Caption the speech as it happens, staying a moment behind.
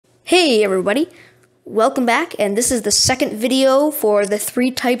Hey everybody, welcome back, and this is the second video for the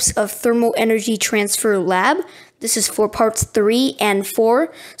 3 types of thermal energy transfer lab. This is for parts 3 and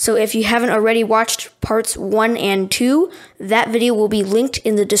 4, so if you haven't already watched parts 1 and 2, that video will be linked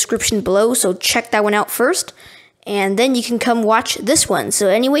in the description below, so check that one out first, and then you can come watch this one. So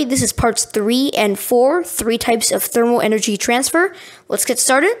anyway, this is parts 3 and 4, 3 types of thermal energy transfer. Let's get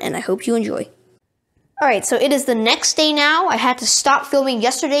started, and I hope you enjoy. Alright, so it is the next day now. I had to stop filming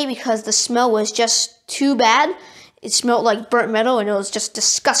yesterday because the smell was just too bad. It smelled like burnt metal and it was just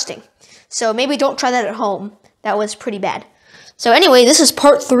disgusting. So maybe don't try that at home. That was pretty bad. So anyway, this is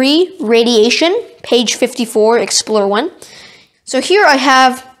part 3, radiation, page 54, explore 1. So here I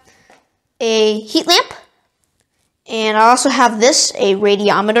have a heat lamp, and I also have this, a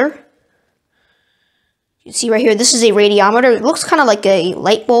radiometer. You can see right here, this is a radiometer. It looks kind of like a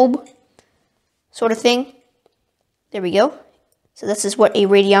light bulb sort of thing. There we go. So this is what a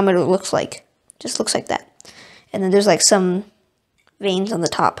radiometer looks like. Just looks like that. And then there's like some vanes on the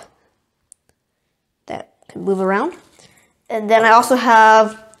top that can move around. And then I also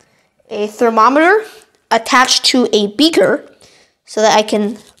have a thermometer attached to a beaker so that I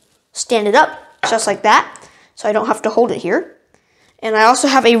can stand it up just like that, so I don't have to hold it here. And I also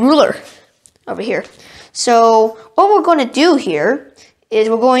have a ruler over here. So what we're going to do here is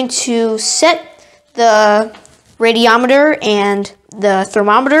we're going to set the radiometer and the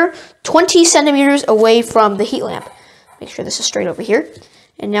thermometer 20 centimeters away from the heat lamp. Make sure this is straight over here.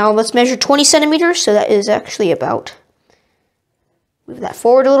 And now let's measure 20 centimeters. So that is actually about, move that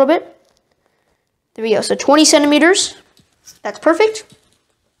forward a little bit. There we go. So 20 centimeters. That's perfect.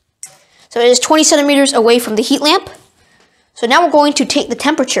 So it is 20 centimeters away from the heat lamp. So now we're going to take the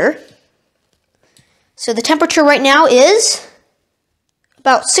temperature. So the temperature right now is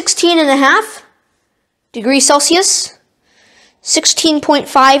about 16.5 degrees Celsius,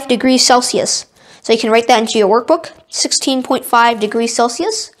 16.5 degrees Celsius. So you can write that into your workbook, 16.5 degrees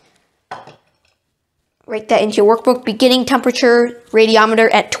Celsius. Write that into your workbook, beginning temperature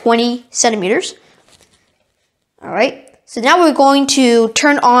radiometer at 20 centimeters. All right, so now we're going to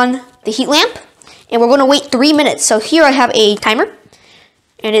turn on the heat lamp, and we're going to wait 3 minutes. So here I have a timer,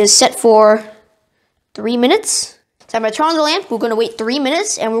 and it is set for 3 minutes. So I'm going to turn on the lamp, we're going to wait 3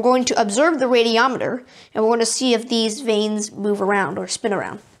 minutes, and we're going to observe the radiometer, and we're going to see if these vanes move around or spin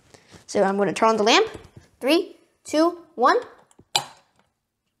around. So I'm going to turn on the lamp. 3, 2, 1.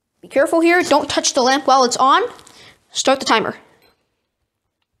 Be careful here, don't touch the lamp while it's on. Start the timer.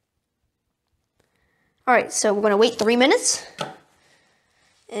 Alright, so we're going to wait 3 minutes.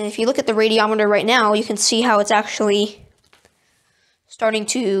 And if you look at the radiometer right now, you can see how it's actually starting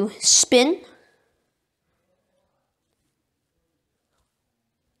to spin.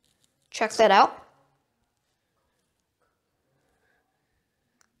 Check that out.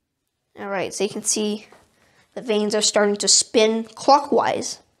 Alright, so you can see the vanes are starting to spin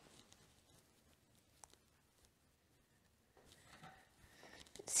clockwise.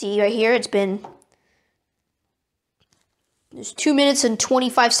 See right here, there's 2 minutes and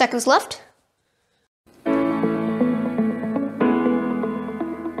 25 seconds left.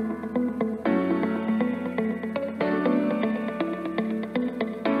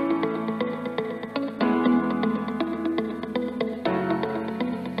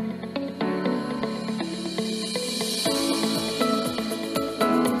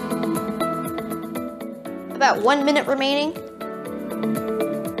 About 1 minute remaining.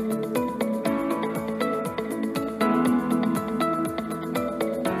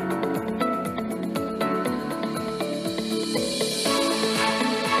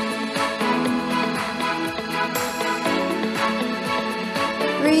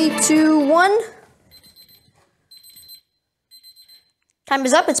 Three, 2, 1. Time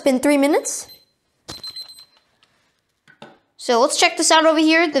is up. It's been 3 minutes. So let's check this out over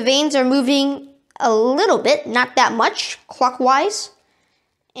here. The vanes are moving a little bit, not that much, clockwise.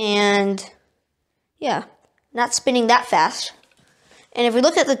 And yeah, not spinning that fast. And if we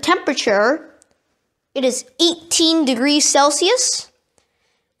look at the temperature, it is 18 degrees Celsius.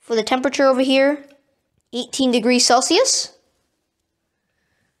 For the temperature over here, 18 degrees Celsius.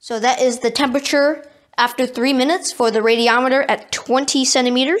 So that is the temperature after 3 minutes for the radiometer at 20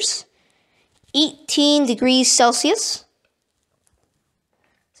 centimeters. 18 degrees Celsius.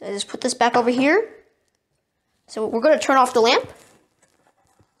 So I just put this back over here. So we're going to turn off the lamp.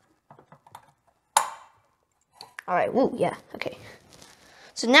 All right, woo, yeah, okay.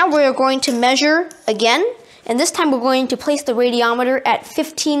 So now we're going to measure again, and this time we're going to place the radiometer at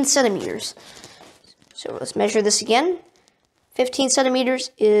 15 centimeters. So let's measure this again. 15 centimeters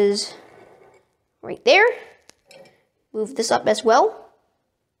is right there. Move this up as well.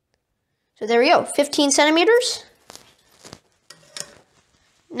 So there we go, 15 centimeters.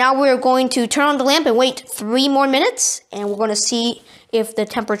 Now we're going to turn on the lamp and wait 3 more minutes, and we're going to see if the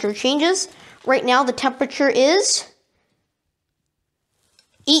temperature changes. Right now the temperature is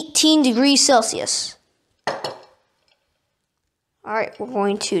 18 degrees Celsius. All right, we're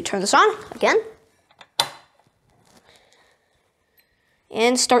going to turn this on again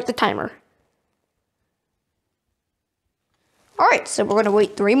and start the timer. All right, so we're going to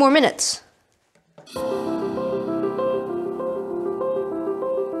wait 3 more minutes.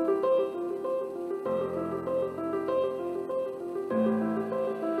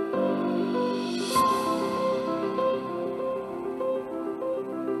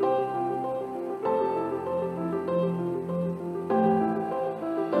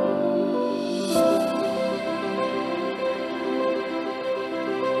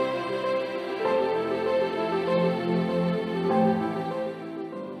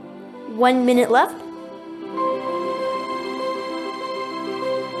 One minute left.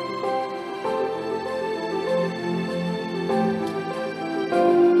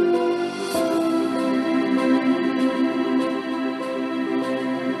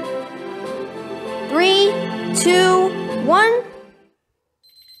 Three, 2, 1.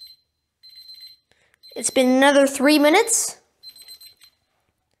 It's been another 3 minutes.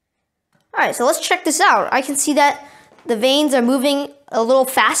 All right, so let's check this out. I can see that the veins are moving a little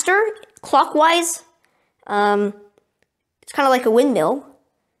faster clockwise. It's kind of like a windmill.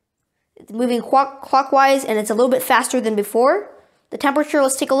 It's moving clockwise, and it's a little bit faster than before. The temperature,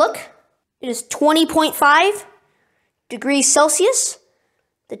 let's take a look. It is 20.5 degrees Celsius.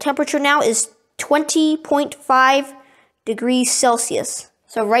 The temperature now is 20.5 degrees Celsius.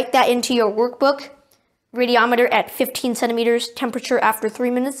 So write that into your workbook. Radiometer at 15 centimeters, temperature after 3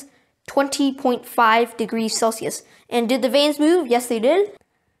 minutes, 20.5 degrees Celsius. And did the veins move? Yes, they did.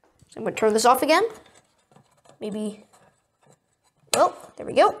 So I'm going to turn this off again. Maybe, well, there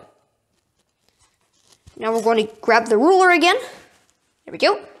we go. Now we're going to grab the ruler again. There we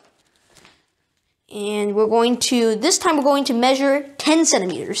go. And we're going to, this time we're going to measure 10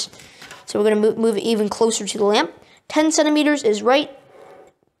 centimeters. So we're going to move it even closer to the lamp. 10 centimeters is right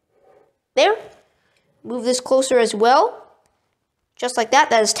there. Move this closer as well. Just like that,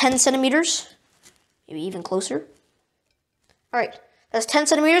 that is 10 centimeters. Maybe even closer. All right, that's 10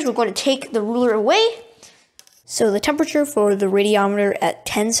 centimeters. We're going to take the ruler away. So the temperature for the radiometer at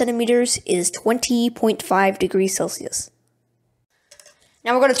 10 centimeters is 20.5 degrees Celsius.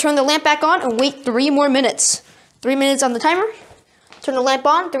 Now we're going to turn the lamp back on and wait 3 more minutes. 3 minutes on the timer. Turn the lamp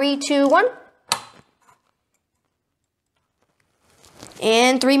on, 3, 2, 1.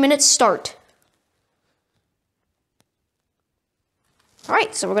 And 3 minutes start. All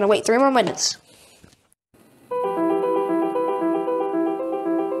right, so we're going to wait 3 more minutes.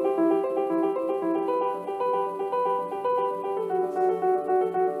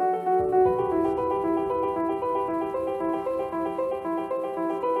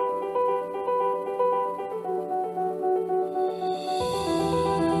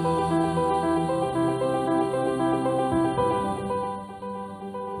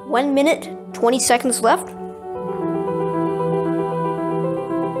 One minute, 20 seconds left.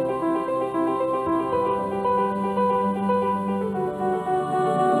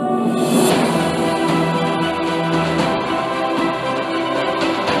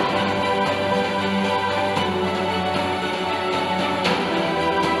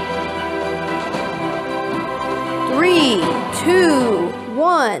 Three, 2,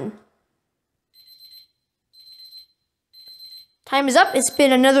 1. Time is up. It's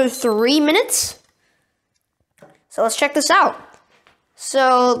been another 3 minutes. So let's check this out.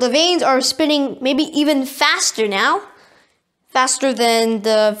 So the veins are spinning maybe even faster now. Faster than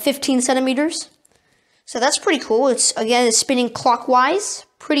the 15 centimeters. So that's pretty cool. It's spinning clockwise,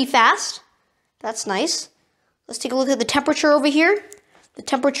 pretty fast. That's nice. Let's take a look at the temperature over here. The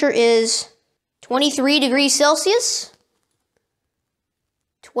temperature is 23 degrees Celsius.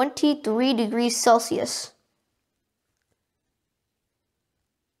 23 degrees Celsius.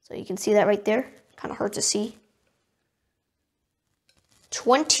 So you can see that right there. Kind of hard to see.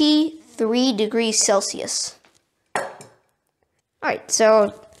 23 degrees Celsius. All right,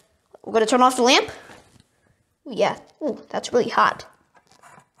 so we're going to turn off the lamp. Ooh, yeah, ooh, that's really hot.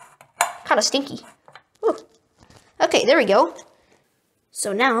 Kind of stinky. Ooh. Okay, there we go.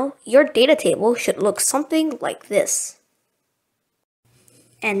 So now your data table should look something like this.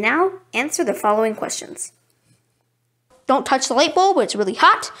 And now answer the following questions. Don't touch the light bulb, it's really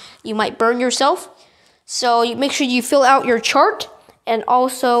hot. You might burn yourself. So you make sure you fill out your chart and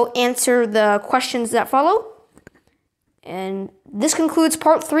also answer the questions that follow. And this concludes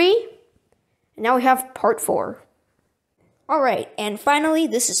part 3. And now we have part 4. Alright, and finally,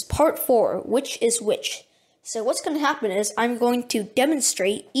 this is part 4, which is which. So what's going to happen is I'm going to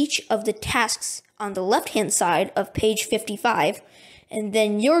demonstrate each of the tasks on the left-hand side of page 55, and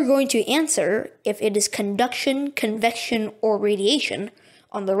then you're going to answer if it is conduction, convection, or radiation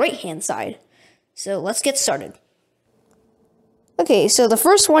on the right-hand side. So let's get started. Okay, so the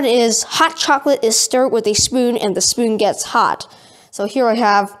first one is hot chocolate is stirred with a spoon and the spoon gets hot. So here I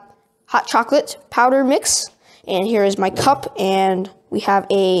have hot chocolate powder mix, and here is my cup, and we have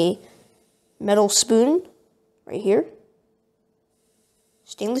a metal spoon right here.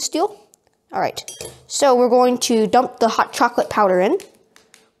 Stainless steel. Alright, so we're going to dump the hot chocolate powder in.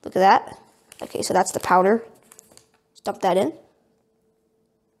 Look at that. Okay, so that's the powder. Let's dump that in.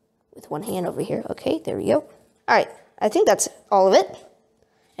 With one hand over here. Okay, there we go. Alright, I think that's all of it.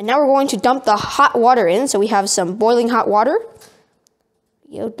 And now we're going to dump the hot water in. So we have some boiling hot water.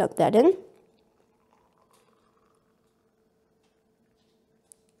 Dump that in.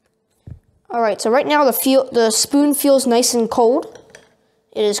 Alright, so right now the spoon feels nice and cold.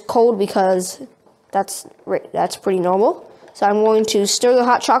 It is cold because that's pretty normal. So I'm going to stir the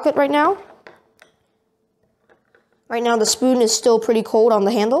hot chocolate right now. Right now the spoon is still pretty cold on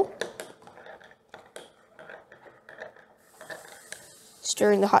the handle.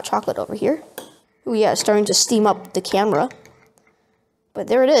 Stirring the hot chocolate over here. Oh yeah, it's starting to steam up the camera. But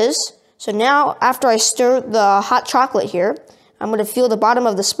there it is. So now after I stir the hot chocolate here, I'm going to feel the bottom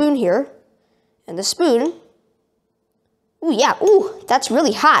of the spoon here. And the spoon, ooh yeah, ooh, that's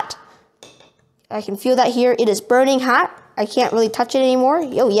really hot. I can feel that here. It is burning hot. I can't really touch it anymore.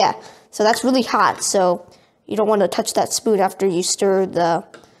 Oh yeah, so that's really hot. So you don't want to touch that spoon after you stir the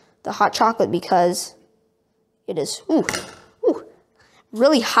hot chocolate because it is,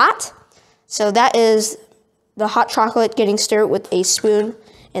 really hot. So that is the hot chocolate getting stirred with a spoon,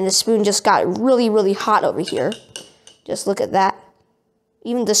 and the spoon just got really, really hot over here. Just look at that.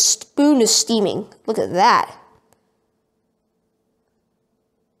 Even the spoon is steaming. Look at that.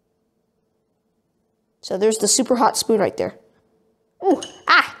 So there's the super hot spoon right there. Ooh,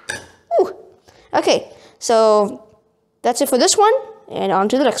 ah, ooh. Okay, so that's it for this one, and on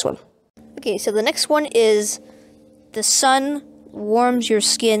to the next one. Okay, so the next one is the sun warms your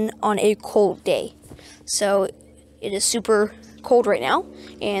skin on a cold day. So it is super cold right now,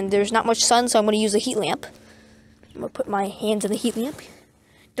 and there's not much sun, so I'm going to use a heat lamp. I'm going to put my hands in the heat lamp.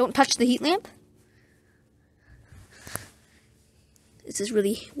 Don't touch the heat lamp. This is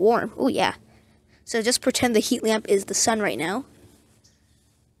really warm. Oh yeah. So just pretend the heat lamp is the sun right now.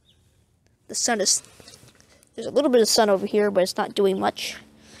 The sun is... There's a little bit of sun over here, but it's not doing much.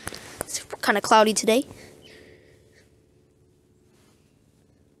 It's kind of cloudy today.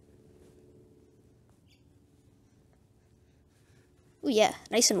 Oh yeah,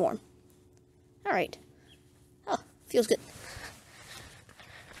 nice and warm. Alright. Oh, feels good.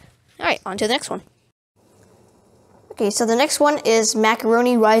 Alright, on to the next one. Okay, so the next one is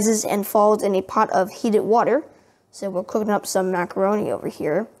macaroni rises and falls in a pot of heated water. So we're cooking up some macaroni over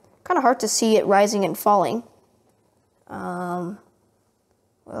here. Kind of hard to see it rising and falling. Well,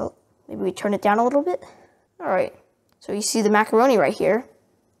 maybe we turn it down a little bit. Alright, so you see the macaroni right here.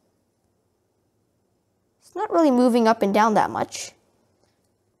 It's not really moving up and down that much.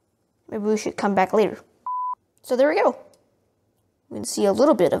 Maybe we should come back later. So there we go. We can see a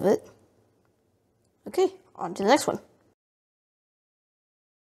little bit of it. Okay, on to the next one.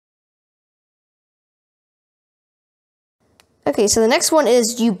 Okay, so the next one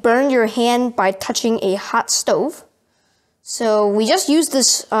is you burn your hand by touching a hot stove. So we just used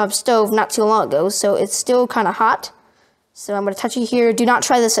this stove not too long ago, so it's still kind of hot. So I'm going to touch it here. Do not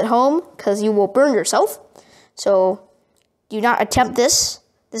try this at home because you will burn yourself. So do not attempt this.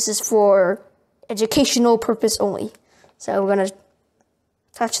 This is for educational purpose only. So we're going to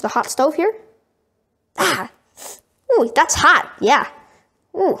touch the hot stove here. Ah, ooh, that's hot. Yeah.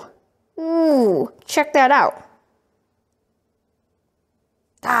 Ooh, check that out.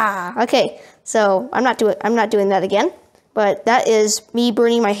 Ah, okay. So I'm not doing that again. But that is me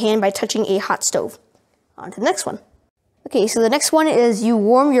burning my hand by touching a hot stove. On to the next one. Okay, so the next one is you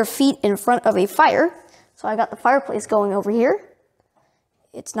warm your feet in front of a fire. So I got the fireplace going over here.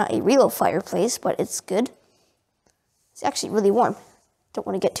 It's not a real fireplace, but it's good. It's actually really warm. Don't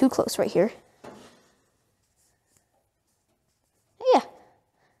want to get too close right here. Yeah,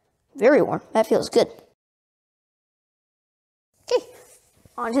 very warm. That feels good. Okay,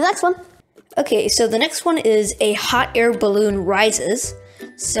 on to the next one. Okay, so the next one is a hot air balloon rises.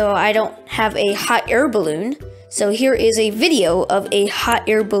 So I don't have a hot air balloon. So here is a video of a hot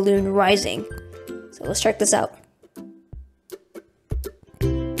air balloon rising. So let's check this out.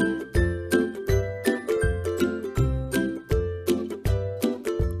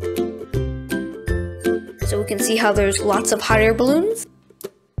 So we can see how there's lots of hot air balloons.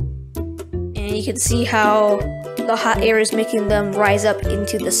 And you can see how the hot air is making them rise up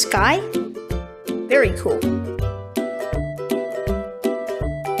into the sky. Very cool.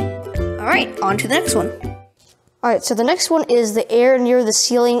 Alright, on to the next one. Alright, so the next one is the air near the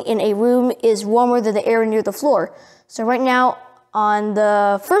ceiling in a room is warmer than the air near the floor. So right now, on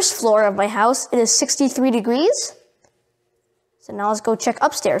the first floor of my house, it is 63 degrees. So now let's go check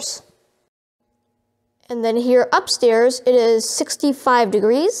upstairs. And then here upstairs, it is 65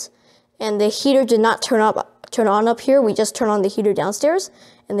 degrees. And the heater did not turn on up here. We just turned on the heater downstairs.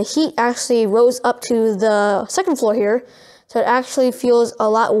 And the heat actually rose up to the second floor here. So it actually feels a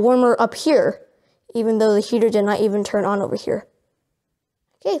lot warmer up here, even though the heater did not even turn on over here.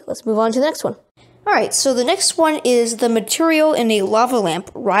 Okay, let's move on to the next one. Alright, so the next one is the material in a lava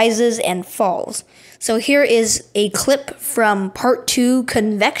lamp rises and falls. So here is a clip from part 2,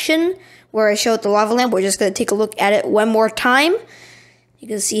 convection, where I showed the lava lamp. We're just going to take a look at it one more time. You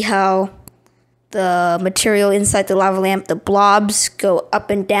can see how the material inside the lava lamp, the blobs go up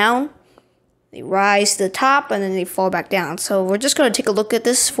and down. They rise to the top and then they fall back down. So we're just going to take a look at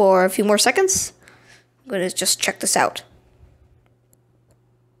this for a few more seconds. I'm going to just check this out.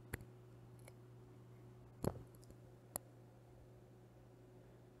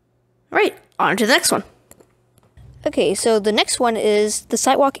 Alright, on to the next one. Okay, so the next one is the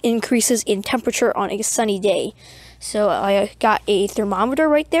sidewalk increases in temperature on a sunny day. So I got a thermometer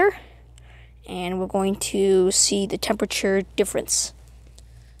right there, and we're going to see the temperature difference.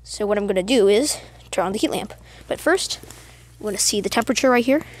 So what I'm going to do is turn on the heat lamp. But first, I'm going to see the temperature right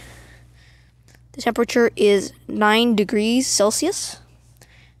here. The temperature is 9 degrees Celsius.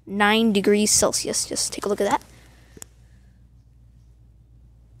 9 degrees Celsius. Just take a look at that.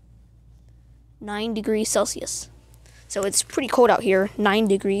 9 degrees Celsius. So it's pretty cold out here, 9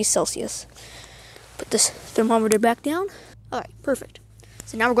 degrees Celsius. Put this thermometer back down. Alright, perfect.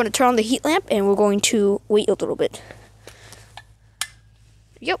 So now we're going to turn on the heat lamp and we're going to wait a little bit.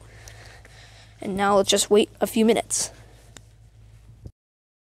 Yep. And now let's just wait a few minutes.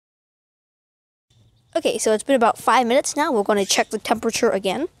 Okay, so it's been about 5 minutes now. We're going to check the temperature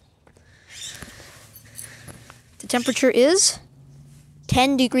again. The temperature is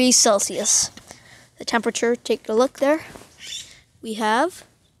 10 degrees Celsius. The temperature, take a look there. We have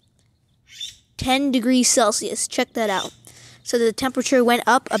 10 degrees Celsius. Check that out. So the temperature went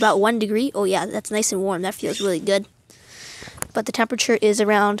up about 1 degree. Oh yeah, that's nice and warm. That feels really good. But the temperature is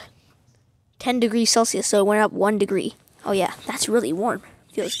around 10 degrees Celsius, so it went up 1 degree. Oh yeah, that's really warm.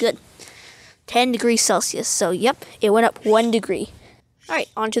 Feels good. 10 degrees Celsius. So yep, it went up 1 degree. Alright,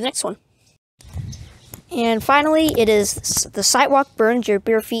 on to the next one. And finally, it is the sidewalk burns your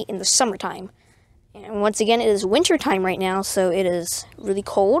bare feet in the summertime. And once again, it is winter time right now, so it is really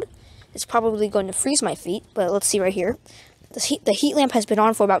cold. It's probably going to freeze my feet, but let's see right here. The heat lamp has been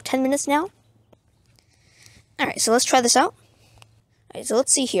on for about 10 minutes now. Alright, so let's try this out. Alright, so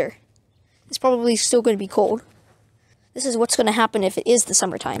let's see here. It's probably still going to be cold. This is what's going to happen if it is the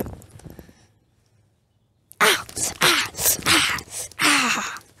summertime. Ah! Ah! Ah!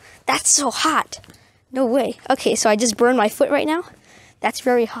 Ah! That's so hot! No way. Okay, so I just burned my foot right now. That's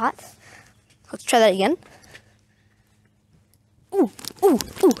very hot. Let's try that again. Ooh, ooh,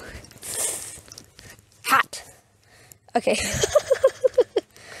 ooh. Hot. Okay.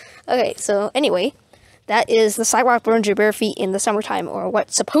 Okay, so anyway, that is the sidewalk burns your bare feet in the summertime, or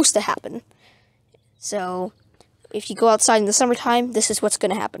what's supposed to happen. So, if you go outside in the summertime, this is what's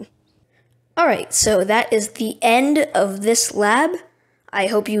going to happen. Alright, so that is the end of this lab. I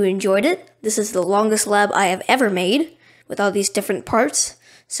hope you enjoyed it. This is the longest lab I have ever made, with all these different parts.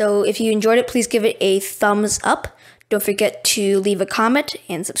 So if you enjoyed it, please give it a thumbs up. Don't forget to leave a comment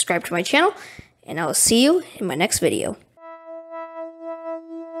and subscribe to my channel. And I'll see you in my next video.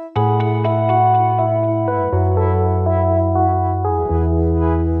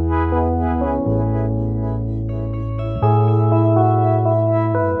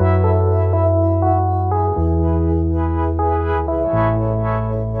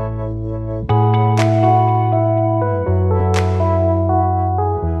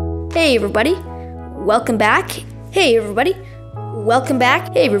 Hey everybody, welcome back. Hey everybody, welcome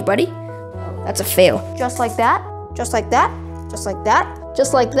back. Hey everybody. That's a fail. Just like that, just like that, just like that,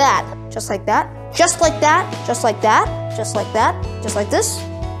 just like that, just like that, just like that, just like that, just like that, just like this,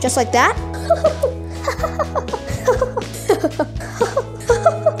 just like that.